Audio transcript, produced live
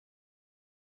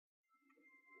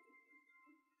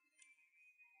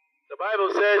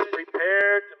Bible says,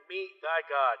 prepare to meet thy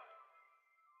God.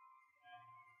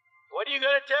 What are you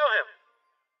going to tell him?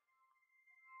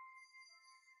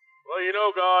 Well, you know,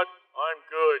 God, I'm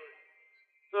good.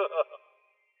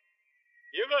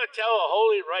 You're going to tell a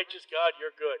holy, righteous God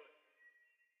you're good.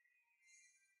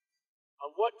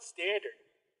 On what standard?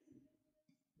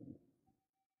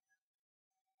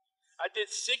 I did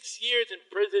 6 years in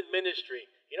prison ministry.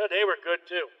 You know, they were good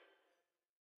too.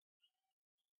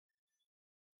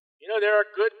 You know, there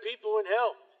are good people in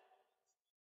hell.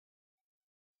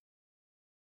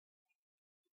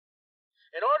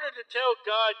 In order to tell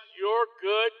God your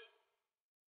good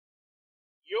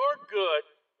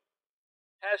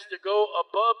has to go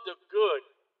above the good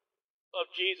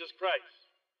of Jesus Christ.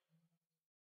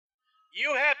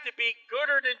 You have to be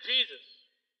gooder than Jesus.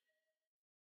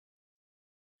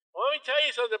 Well, let me tell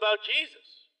you something about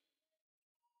Jesus.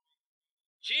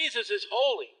 Jesus is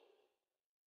holy,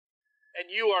 and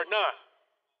you are not.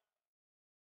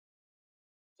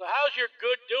 So how's your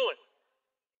good doing?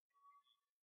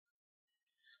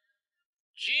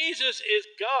 Jesus is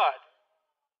God.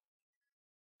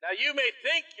 Now you may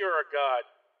think you're a God,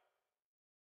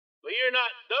 but you're not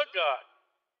the God.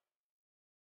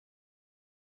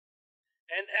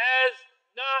 And as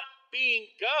not being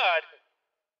God,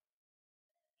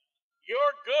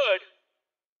 your good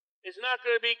is not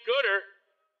going to be gooder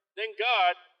than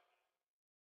God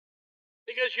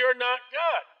because you're not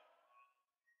God.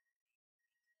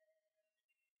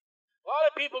 A lot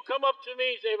of people come up to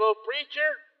me and say, well,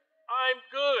 preacher, I'm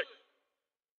good.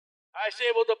 I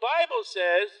say, well, the Bible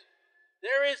says,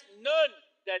 there is none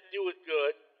that doeth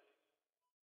good.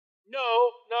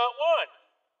 No, not one.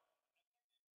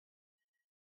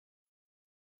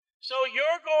 So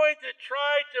you're going to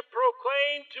try to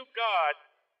proclaim to God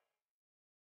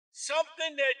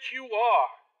something that you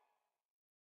are.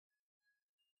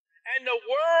 And the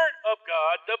Word of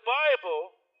God, the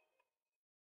Bible,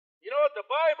 you know what the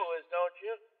Bible is, don't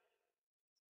you?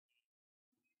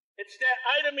 It's that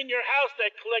item in your house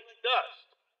that collects dust.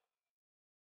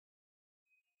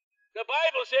 The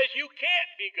Bible says you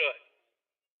can't be good.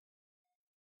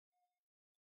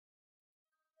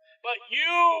 But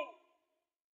you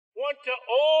want to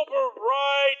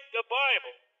override the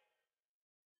Bible.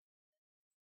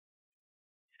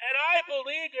 And I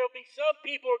believe there'll be some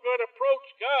people who are going to approach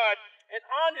God and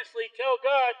honestly tell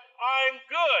God, I'm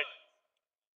good.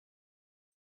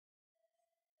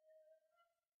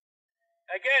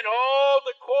 Again, all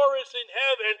the chorus in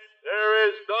heaven, there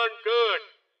is none good.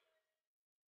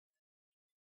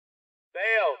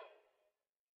 Failed.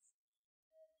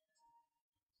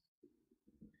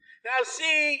 Now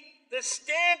see, the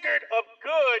standard of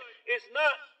good is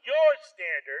not your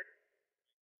standard.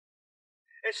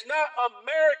 It's not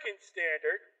American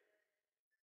standard.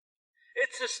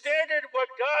 It's the standard of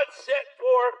what God set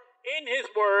forth in His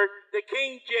Word, the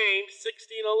King James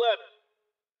 16:11.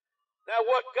 Now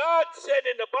what God said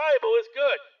in the Bible is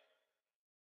good.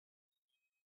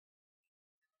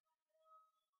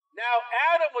 Now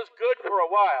Adam was good for a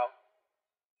while,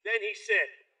 then he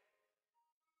sinned.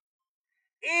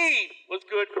 Eve was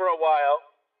good for a while,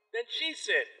 then she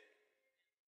sinned.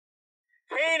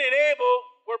 Cain and Abel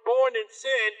were born in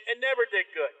sin and never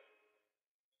did good.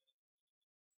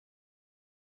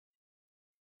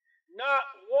 Not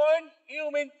one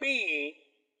human being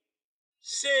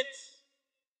since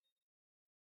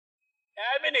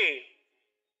Adam and Eve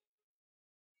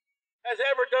has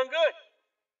ever done good.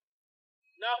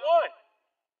 Not one.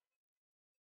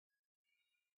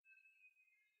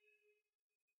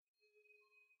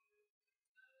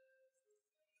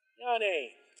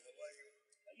 Johnny,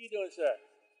 how you doing, sir?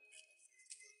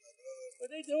 What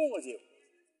are they doing with you?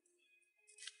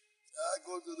 I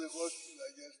go to the hospital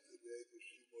yesterday to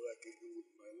see what I can do with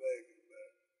my leg.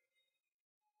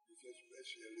 He's a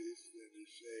specialist, and he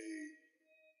say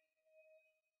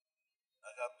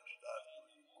I have to start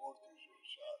doing cortisone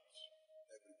shots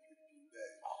every 15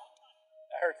 days.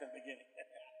 That hurts in the beginning.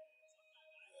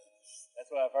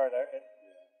 That's what I've heard.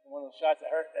 One of those shots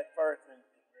that hurt at first.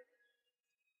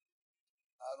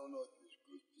 I don't know if it's a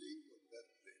good thing or bad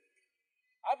thing.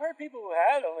 I've heard people who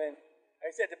had them, and like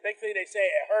I said, the big thing they say,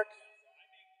 it hurts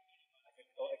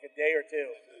like a day or two.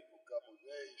 Take a couple of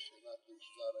days and I can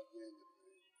start again.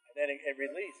 And then it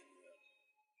releases.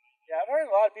 Yeah, I've heard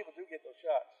a lot of people do get those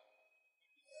shots.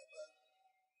 Yeah, but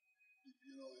if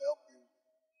you don't help him,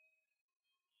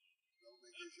 it don't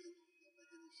make any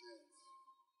sense.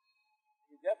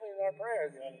 You're definitely in our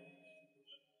prayers, you know.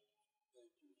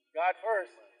 Thank you. God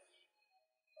first.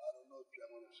 I don't know if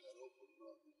I'm going to shut up or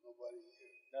not. There's nobody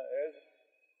here. No, there isn't.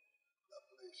 That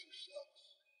place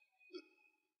sucks.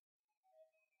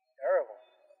 Terrible.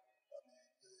 I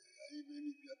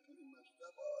even if you're putting my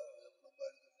stuff out, I don't have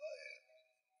nobody to buy it.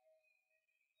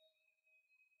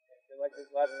 Been like this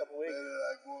last couple weeks. Better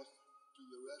I go to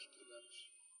the restaurants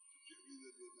to get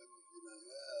rid of everything I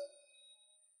have.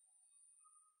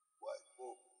 White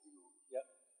folk, you know. Yep.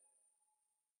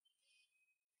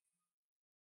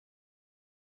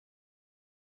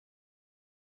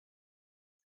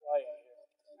 Quiet here.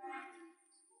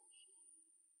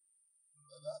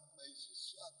 But that place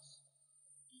sucks.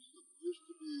 There used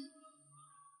to be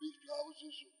big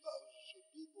houses of thousands of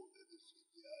people in the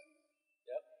city island.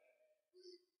 Yep.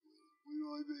 We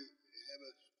don't even have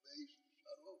a space to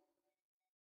shut off.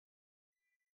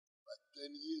 Like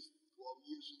 10 years, 12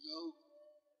 years ago,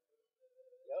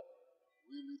 Yep.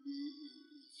 Willie B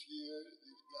is here.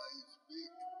 This guy is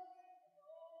big.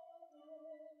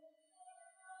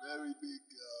 Very big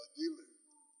dealer.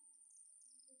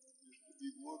 Used to be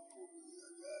work for me,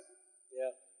 that guy.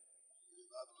 Yeah. And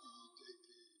after you take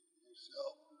it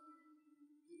yourself, you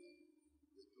know,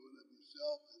 you're doing it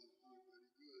yourself, and it's doing very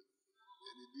good.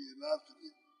 And it'd be an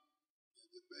athlete in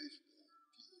the baseball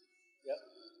team. Yep.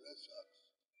 Red Sox.